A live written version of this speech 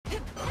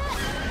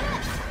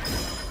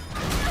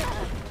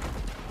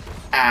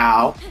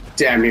Ow.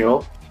 Damn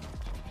you.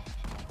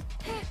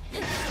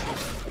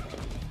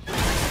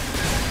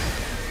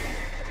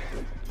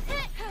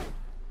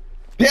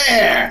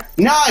 There!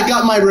 Now I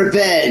got my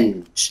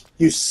revenge!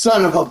 You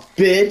son of a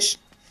bitch!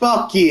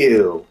 Fuck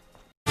you!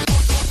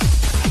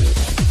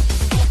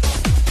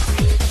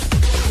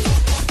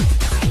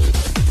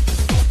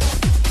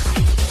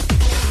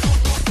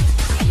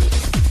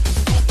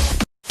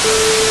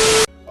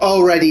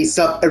 Alrighty,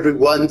 sup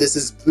everyone, this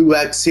is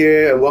BlueX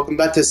here, and welcome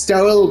back to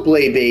Stellar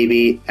Blade,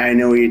 baby. I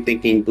know you're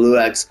thinking,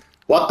 BlueX,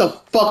 what the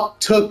fuck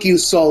took you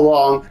so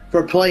long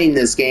for playing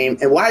this game,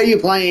 and why are you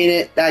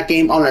playing that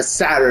game on a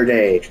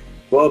Saturday?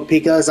 Well,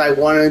 because I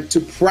wanted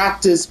to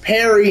practice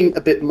parrying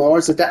a bit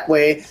more, so that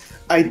way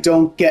I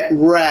don't get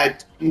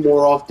wrecked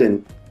more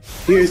often.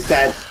 Here's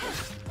that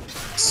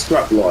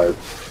Scrub Lord.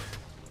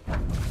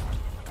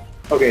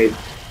 Okay,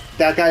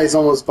 that guy is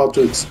almost about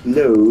to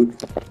explode.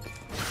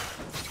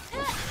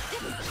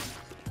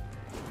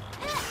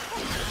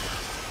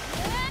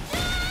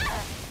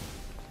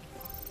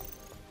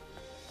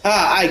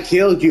 Ah, I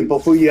killed you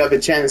before you have a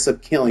chance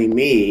of killing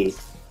me.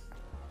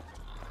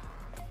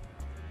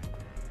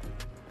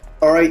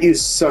 Alright, you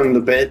son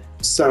of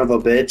a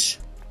bitch.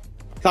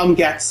 Come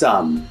get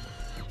some.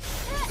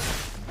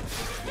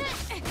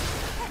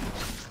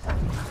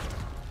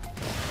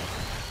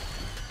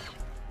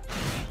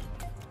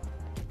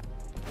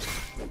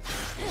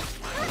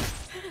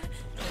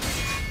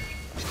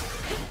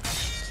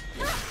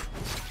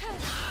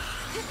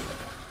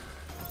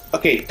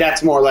 Okay,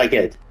 that's more like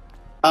it.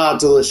 Ah,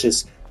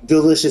 delicious.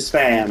 Delicious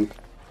fam.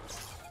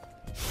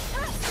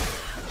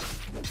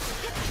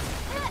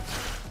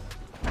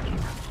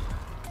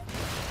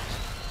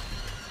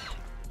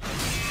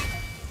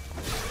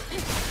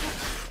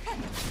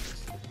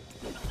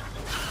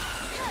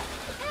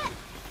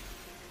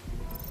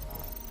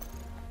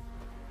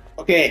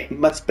 Okay,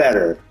 much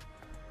better.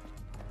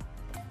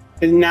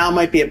 And now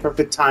might be a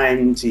perfect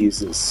time to use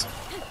this.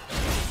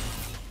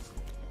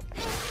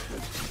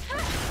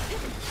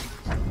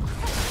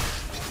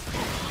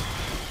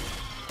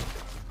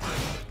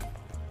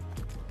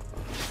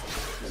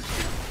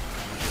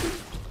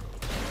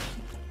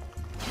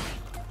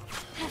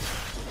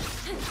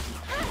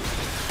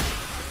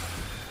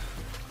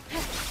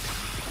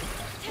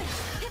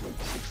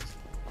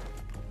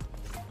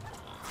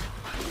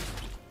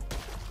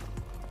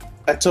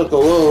 I took a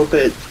little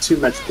bit too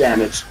much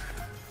damage,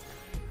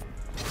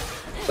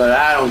 but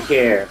I don't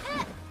care.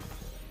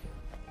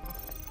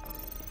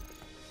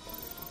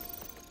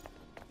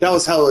 That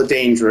was hella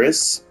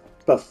dangerous,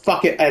 but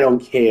fuck it, I don't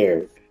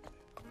care.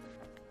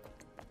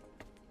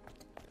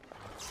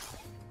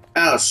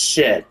 Oh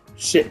shit,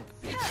 shit.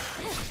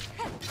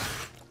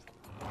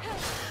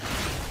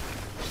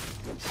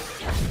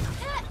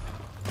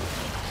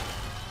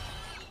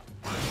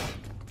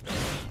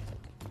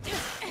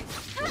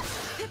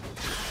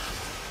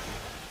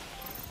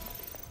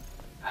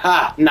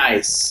 Ah,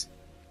 nice.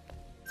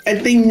 I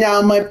think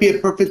now might be a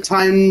perfect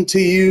time to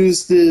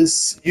use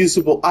this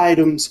usable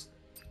items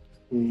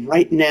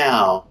right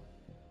now.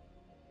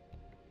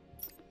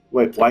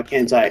 Wait, why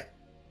can't I?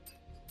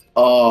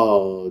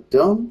 Oh,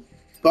 don't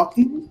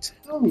fucking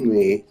tell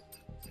me.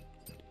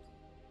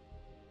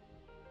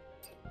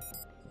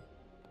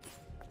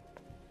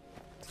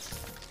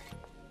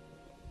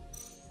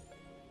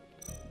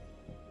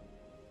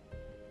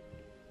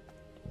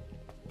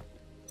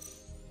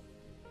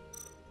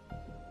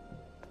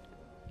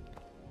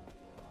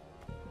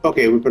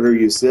 Okay, we better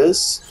use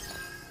this.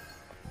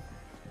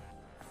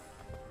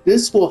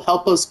 This will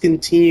help us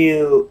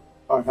continue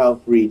our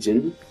health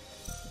regen.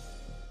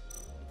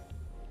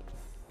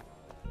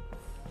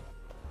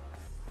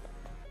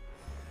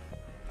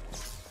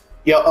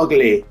 Yo,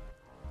 ugly.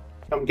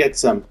 Come get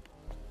some.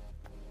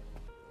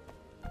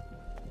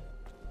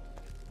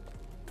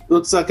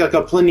 Looks like I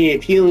got plenty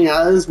of healing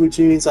items, which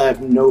means I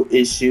have no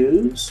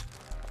issues.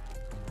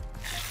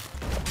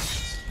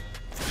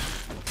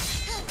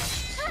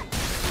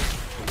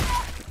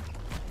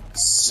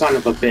 Son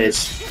of a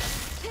bitch.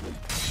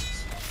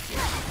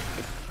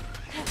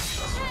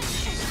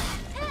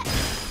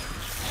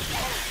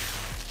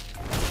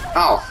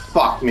 Oh,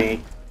 fuck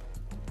me.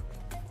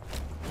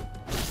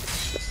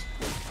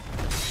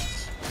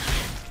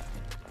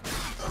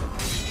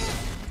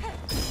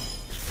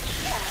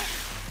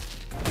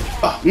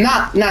 Oh,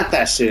 not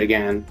that shit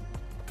again.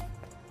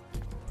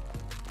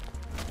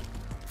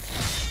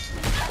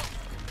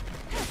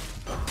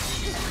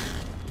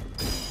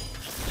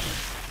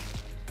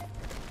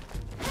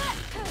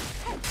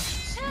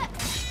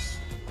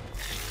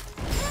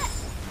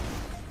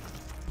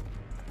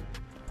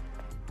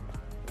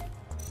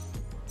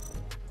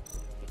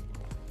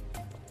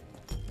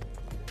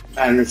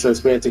 I don't know, so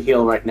we have to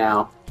heal right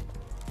now.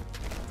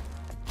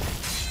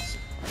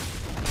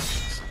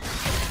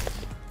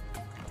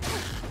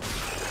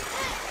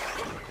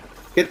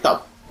 Get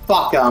the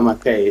fuck out of my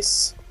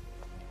face.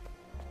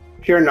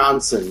 Pure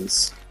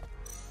nonsense.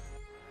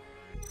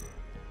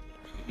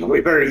 We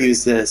better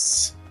use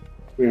this.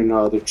 We have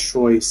no other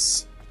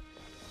choice.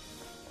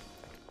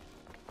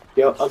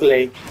 Yo,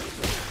 ugly.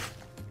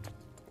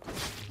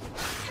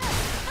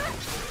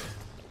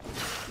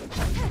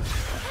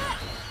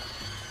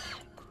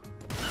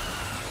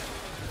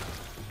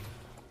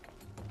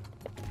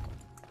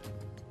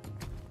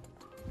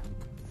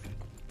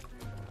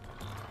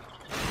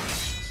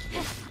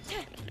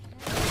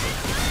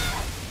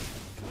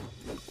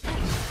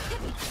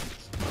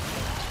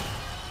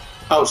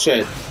 Oh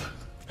shit.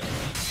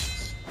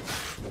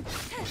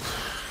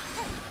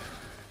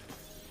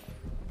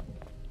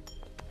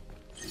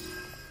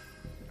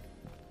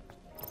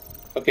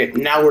 Okay,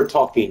 now we're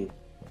talking.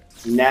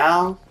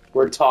 Now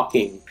we're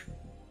talking.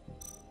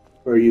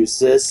 We'll use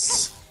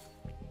this.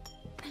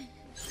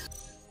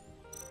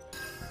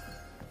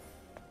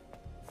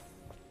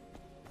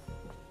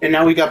 And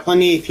now we got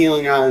plenty of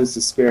healing items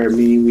to spare,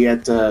 meaning we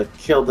had to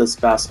kill this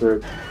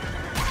bastard.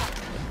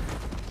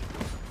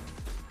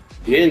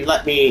 You didn't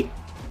let me...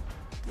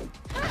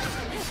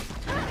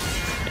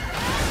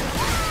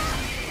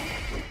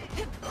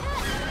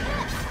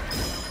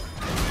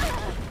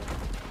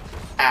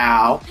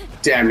 Ow.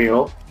 Damn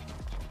you.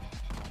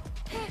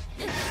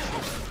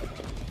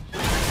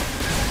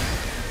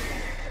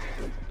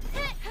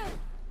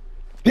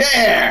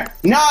 There!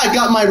 Now I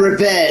got my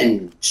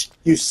revenge!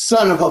 You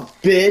son of a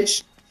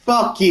bitch!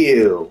 Fuck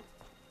you!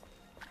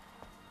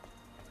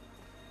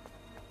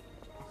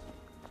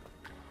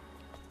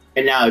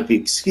 And now, if you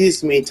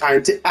excuse me,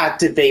 time to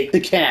activate the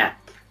camp.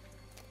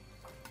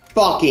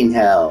 Fucking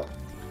hell.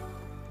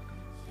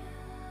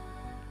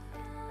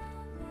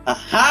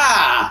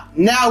 Aha!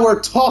 Now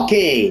we're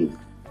talking!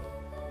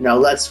 Now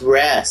let's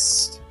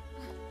rest.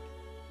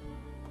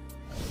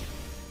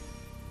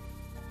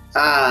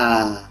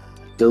 Ah,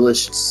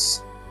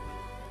 delicious.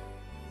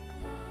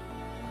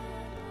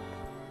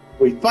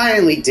 We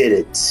finally did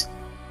it.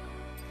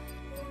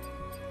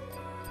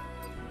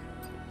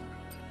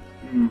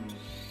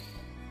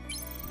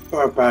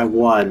 Or by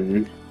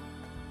one.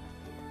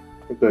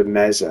 For good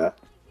measure.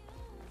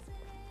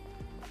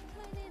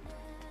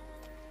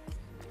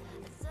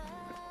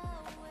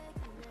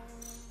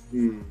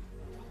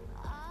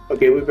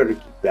 Okay, we better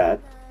keep that.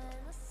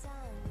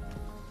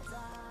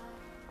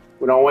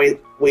 We don't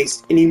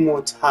waste any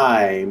more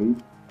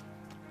time.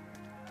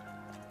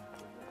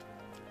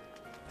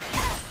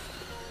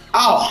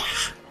 Oh!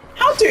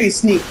 How dare you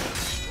sneak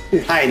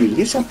behind me?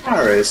 You shall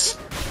perish.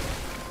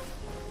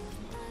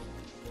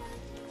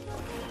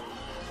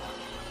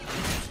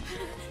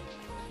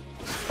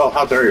 Oh,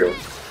 how dare you?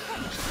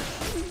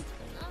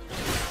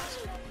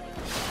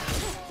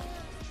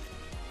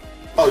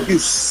 Oh, you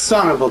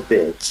son of a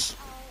bitch.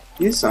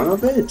 You son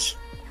of a bitch.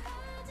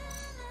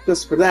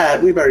 Just for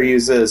that, we better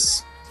use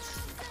this.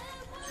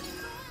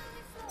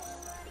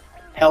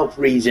 Health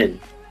regen.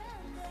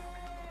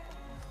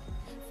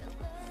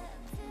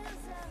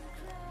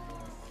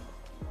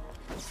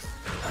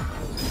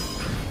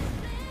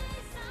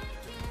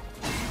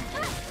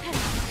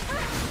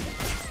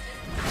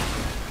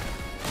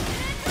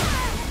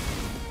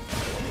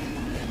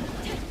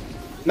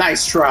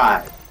 Nice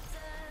try.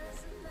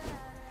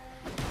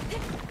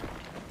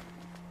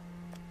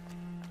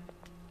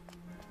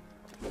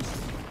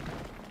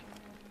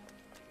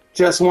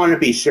 Just want to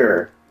be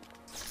sure.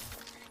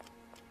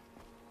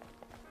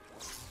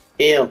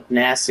 Ew,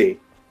 nasty.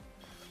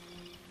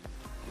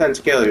 Time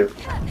to kill you.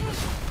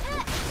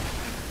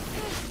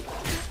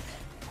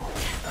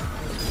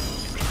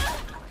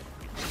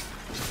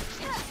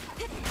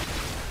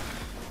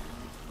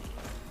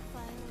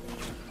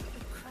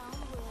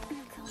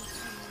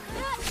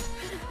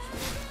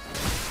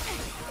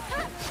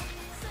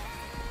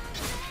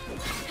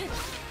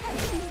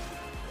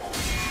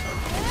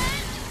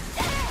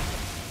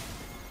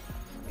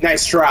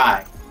 Nice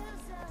try.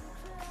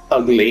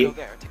 Ugly. Go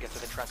there to get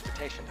to the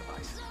transportation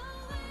device.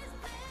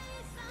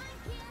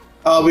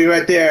 I'll be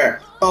right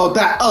there. Oh,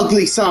 that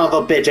ugly son of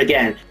a bitch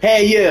again.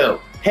 Hey you.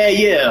 Hey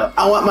you.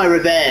 I want my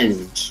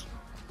revenge.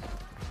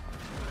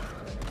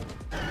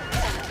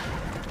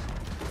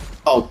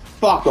 Oh,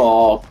 fuck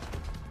off.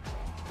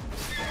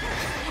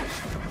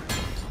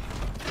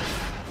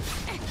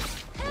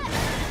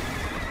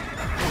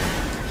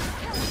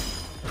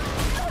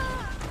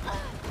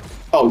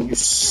 Oh, you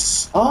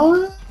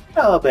son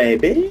of a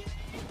baby.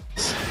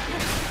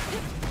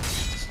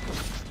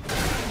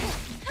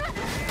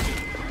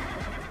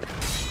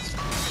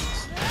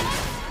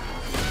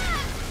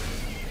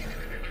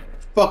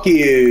 Fuck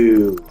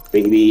you,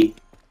 baby.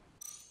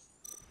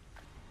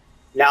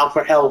 Now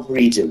for health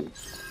regen.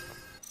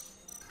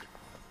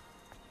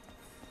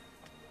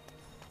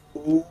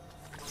 Ooh,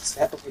 what's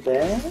that over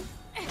there?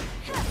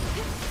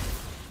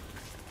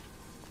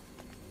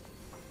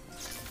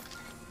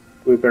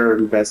 We better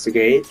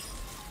investigate.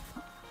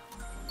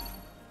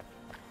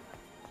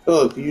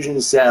 Oh, fusion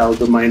cell,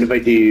 don't mind if I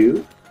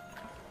do.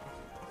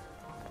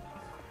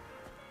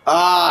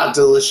 Ah,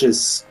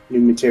 delicious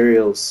new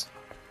materials.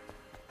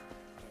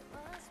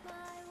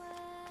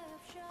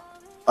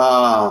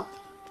 Ah.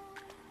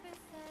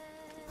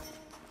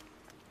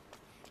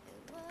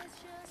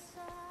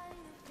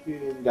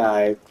 Fusion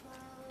dive.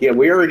 Yeah,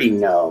 we already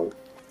know.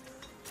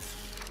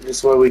 This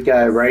is what we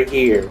got right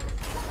here.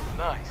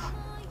 Nice.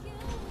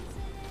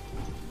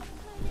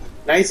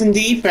 Nice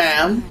indeed,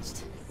 fam.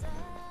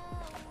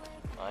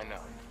 I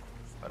know.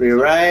 We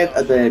arrive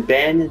at the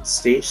abandoned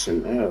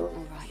station. Oh.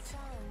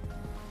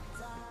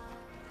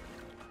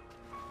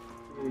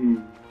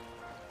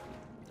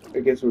 I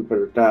guess we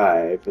better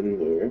dive in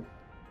there.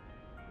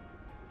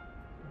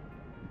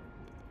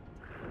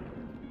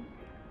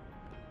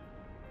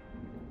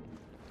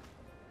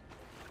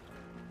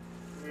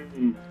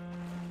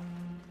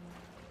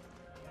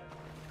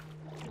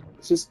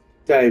 Let's just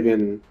dive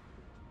in.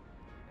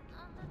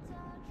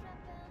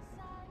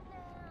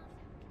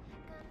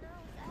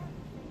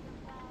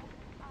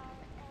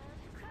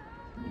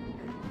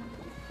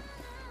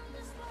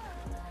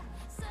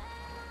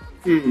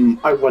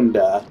 I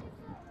wonder.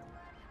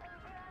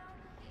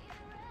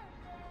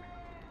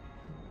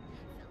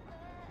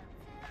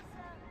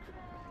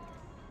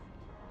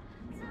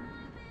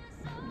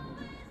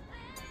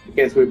 I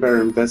guess we better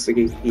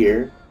investigate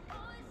here.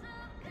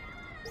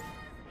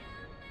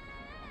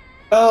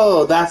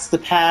 Oh, that's the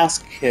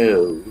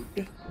passcode.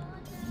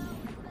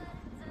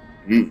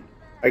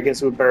 I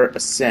guess we better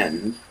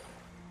ascend.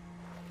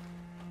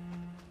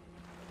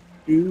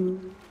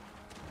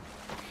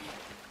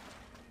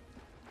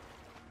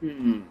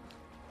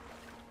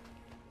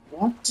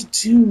 What to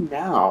do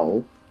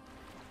now?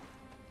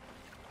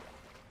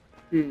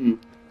 I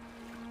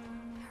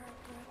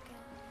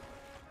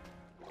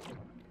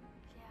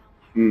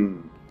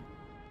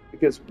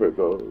guess we'll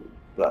go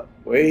that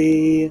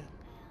way.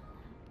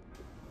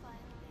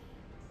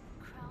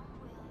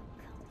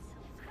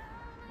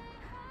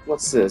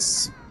 What's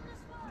this?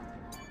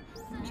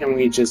 Can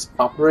we just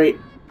operate?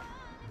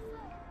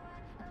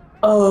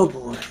 Oh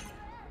boy.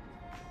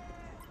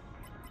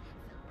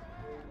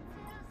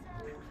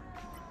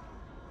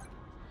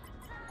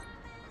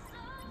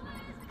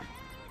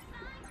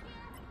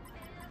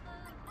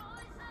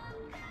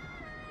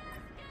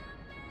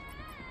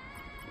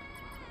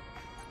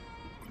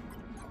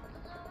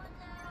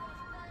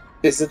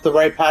 Is it the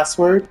right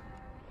password?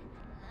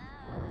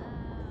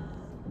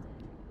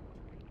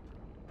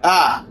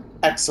 Ah,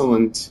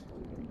 excellent.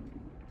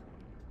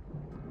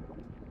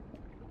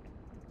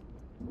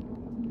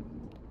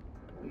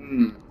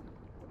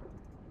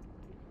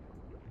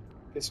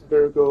 Guess we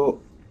better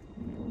go.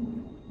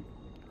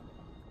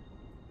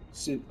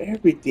 So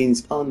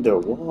everything's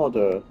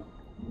underwater.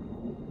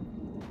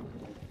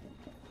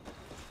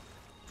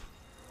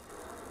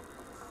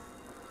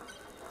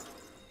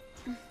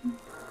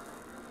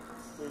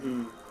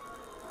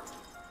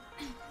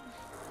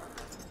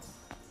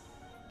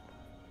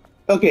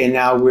 Okay,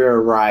 now we're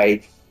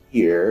right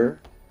here.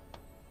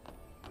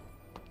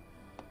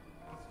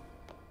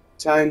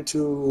 Time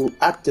to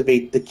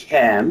activate the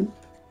cam.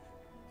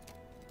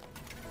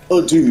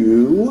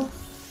 Do.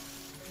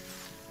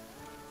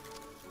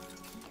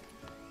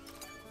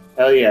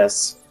 Hell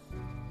yes.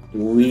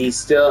 We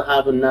still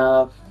have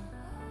enough.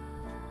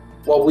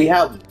 Well, we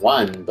have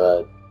one,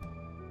 but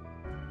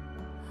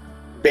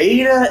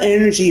beta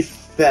energy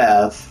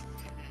theft.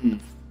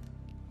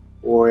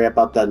 Worry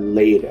about that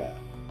later.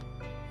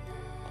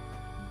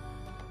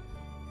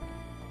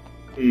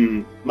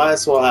 Might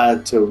as well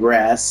have to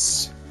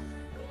rest.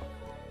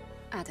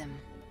 Adam,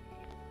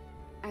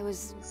 I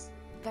was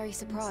very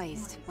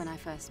surprised when I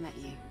first met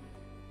you.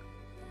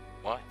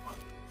 What?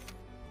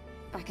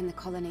 Back in the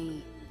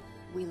colony,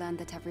 we learned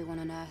that everyone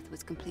on Earth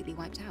was completely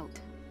wiped out.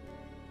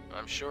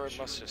 I'm sure it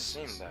must have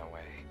seemed that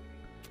way.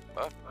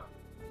 But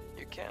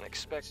you can't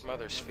expect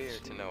Mother Sphere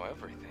to know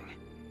everything.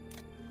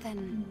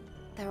 Then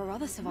there are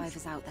other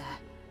survivors out there,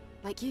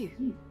 like you.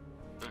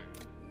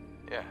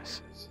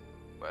 Yes,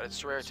 but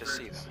it's rare to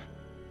see them.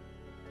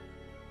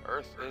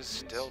 Earth is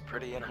still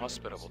pretty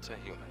inhospitable to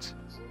humans.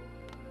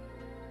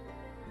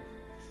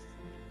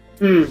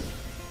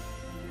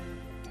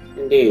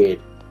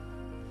 Indeed.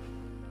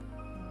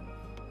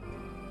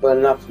 But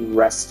enough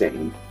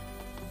resting.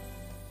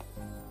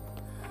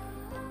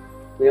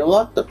 We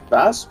unlocked the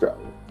fast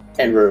travel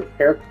and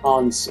repair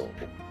console.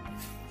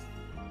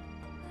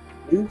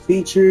 New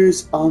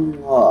features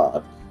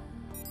unlocked.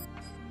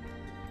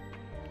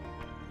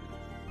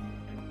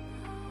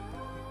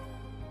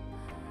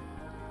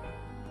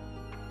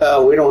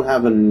 Oh, we don't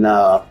have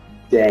enough.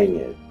 Dang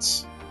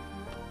it.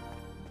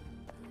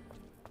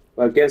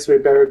 Well, I guess we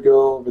better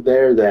go over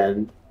there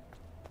then.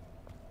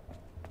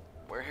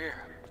 We're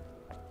here.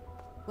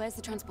 Where's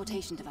the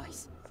transportation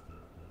device?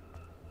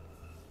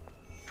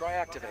 Try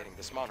activating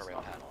this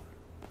monorail panel.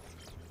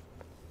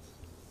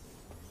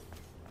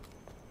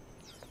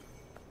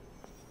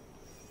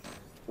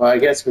 Well, I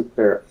guess we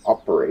better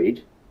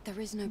operate. There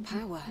is no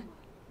power.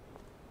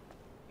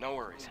 No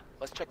worries.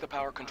 Let's check the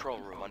power control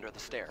room under the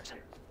stairs.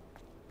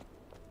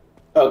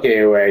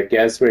 Okay, well, I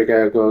guess we're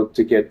gonna go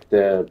to get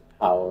the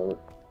power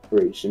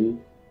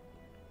operation.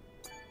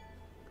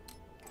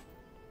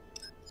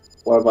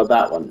 What about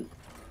that one?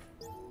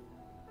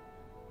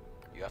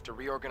 You have to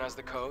reorganize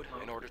the code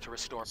in order to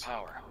restore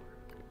power.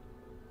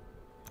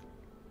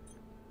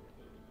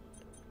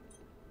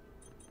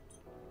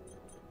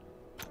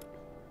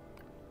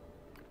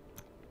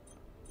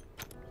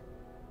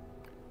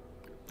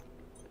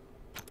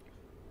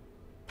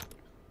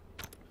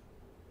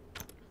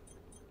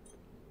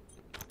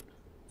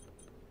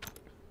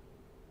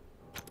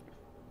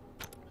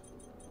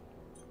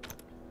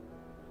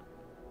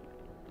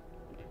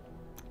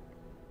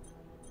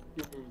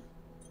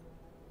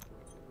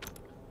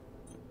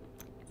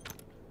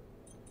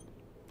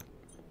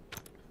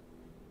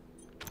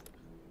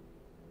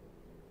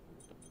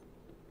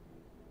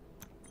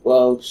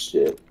 Well,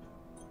 shit.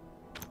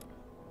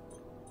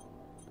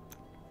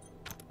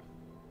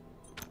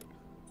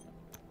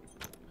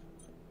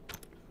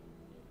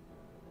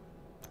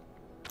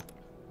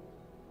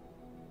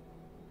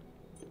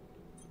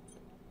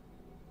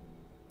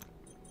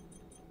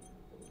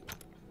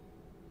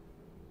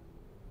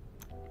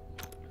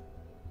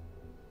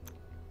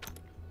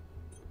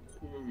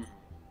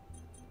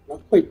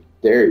 quite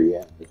there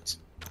yet.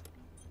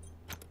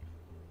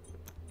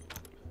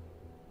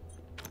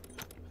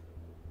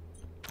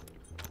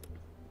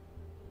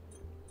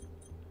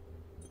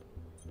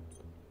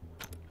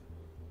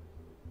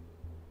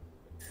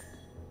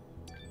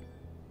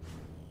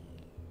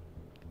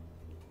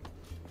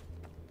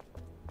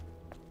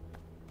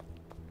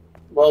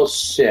 Well,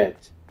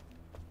 shit.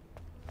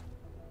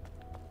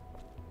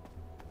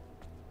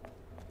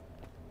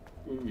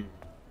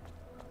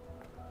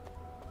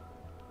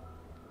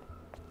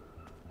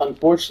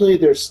 Unfortunately,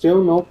 there's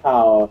still no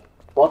power.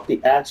 What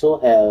the actual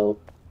hell?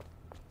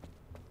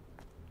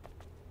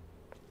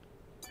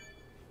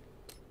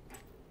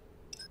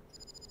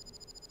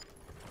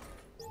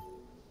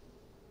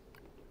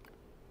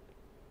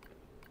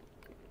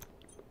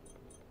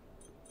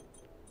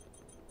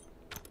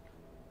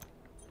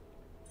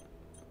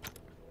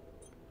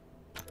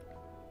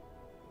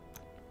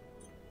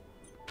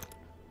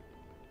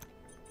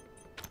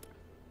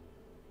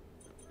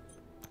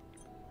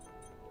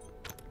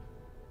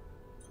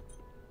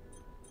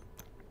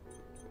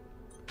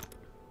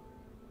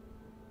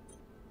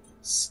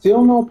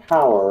 Still no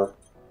power.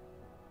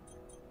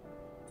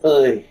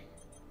 Ugh.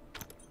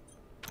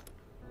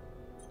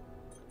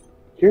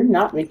 You're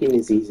not making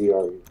this easy,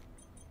 are you?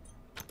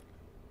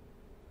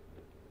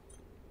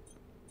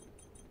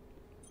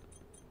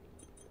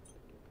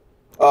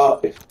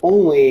 If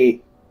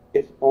only...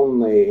 If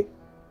only...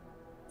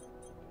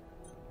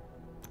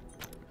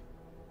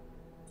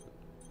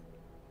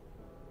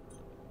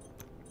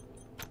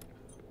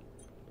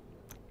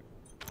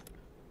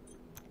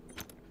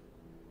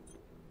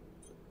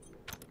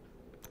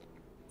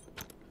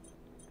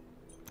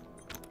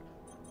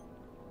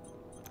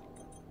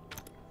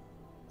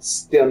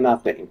 Still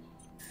nothing.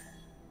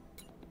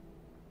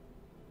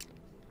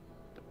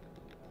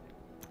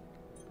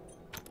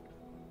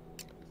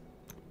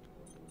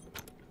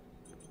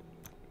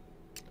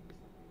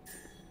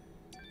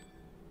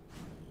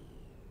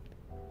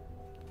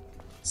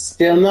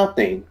 Still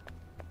nothing.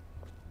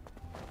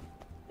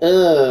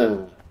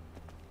 Ugh.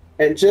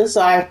 And just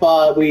I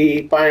thought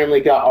we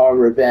finally got our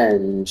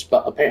revenge,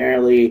 but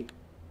apparently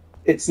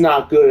it's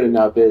not good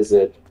enough, is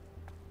it?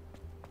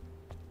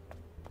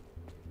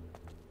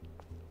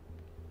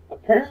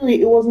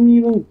 Apparently it wasn't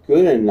even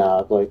good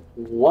enough. Like,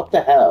 what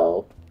the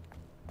hell?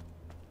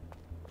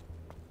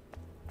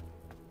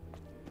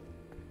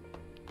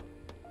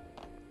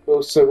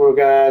 Looks like we're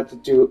gonna have to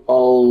do a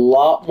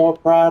lot more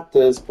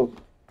practice, but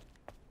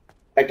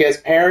I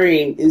guess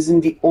parrying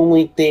isn't the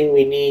only thing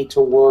we need to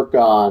work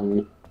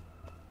on.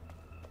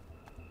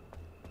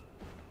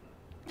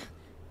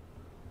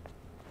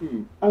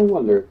 I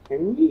wonder,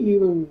 can we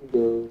even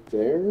go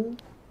there?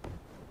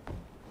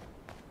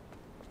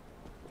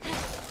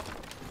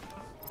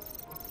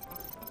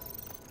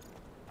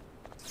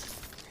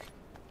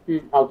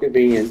 How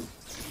convenient.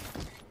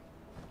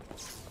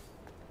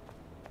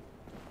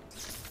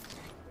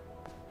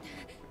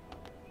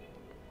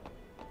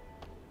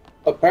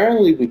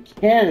 Apparently we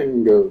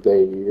can go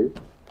there.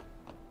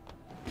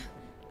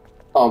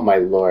 Oh my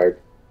lord.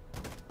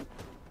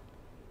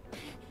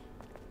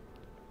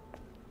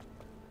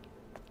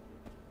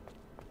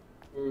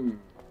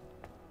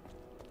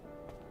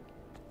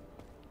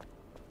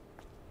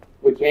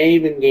 We can't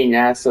even gain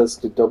access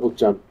to double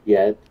jump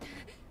yet.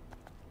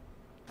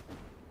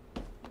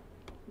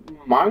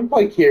 I'm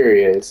quite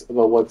curious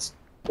about what's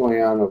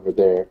going on over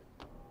there.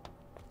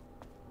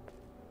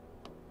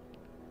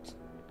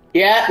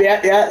 Yeah,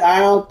 I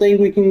don't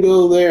think we can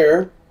go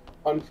there.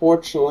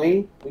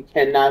 Unfortunately, we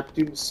cannot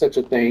do such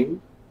a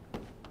thing.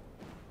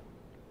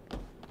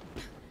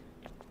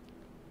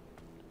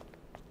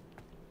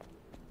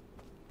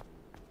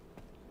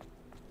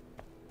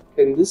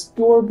 Can this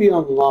door be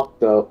unlocked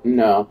though?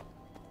 No.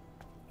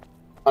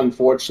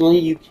 Unfortunately,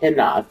 you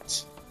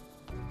cannot.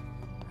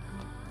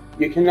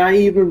 You cannot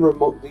even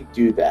remotely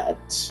do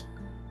that.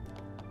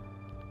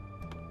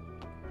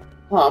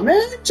 Oh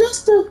man,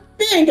 just to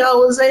think I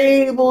was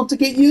able to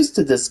get used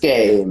to this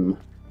game.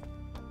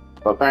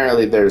 But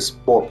apparently there's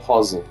 4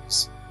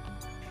 puzzles.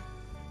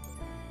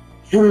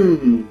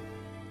 I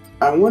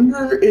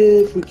wonder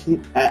if we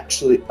can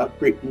actually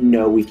upgrade.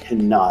 No, we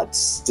cannot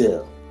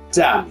still.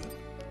 Damn it.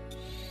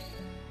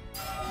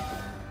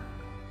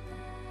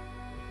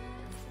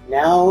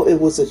 Now it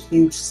was a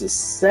huge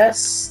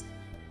success.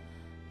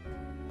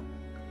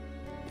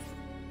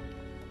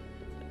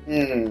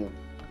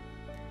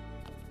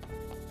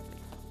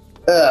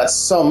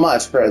 So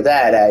much for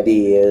that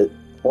idea.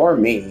 Or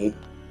me.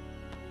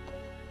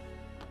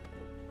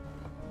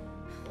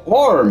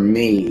 Or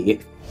me.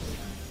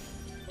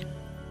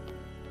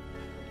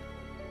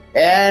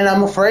 And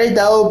I'm afraid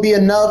that will be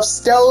enough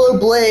Stellar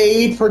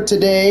Blade for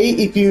today.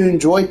 If you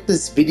enjoyed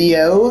this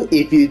video,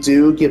 if you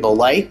do, give a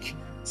like.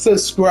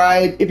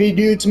 Subscribe if you're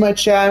new to my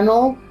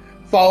channel.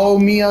 Follow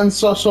me on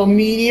social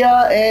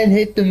media and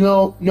hit the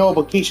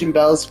notification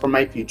bells for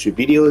my future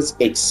videos.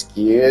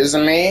 Excuse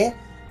me.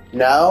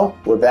 Now,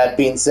 with that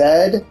being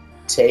said,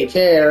 take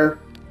care.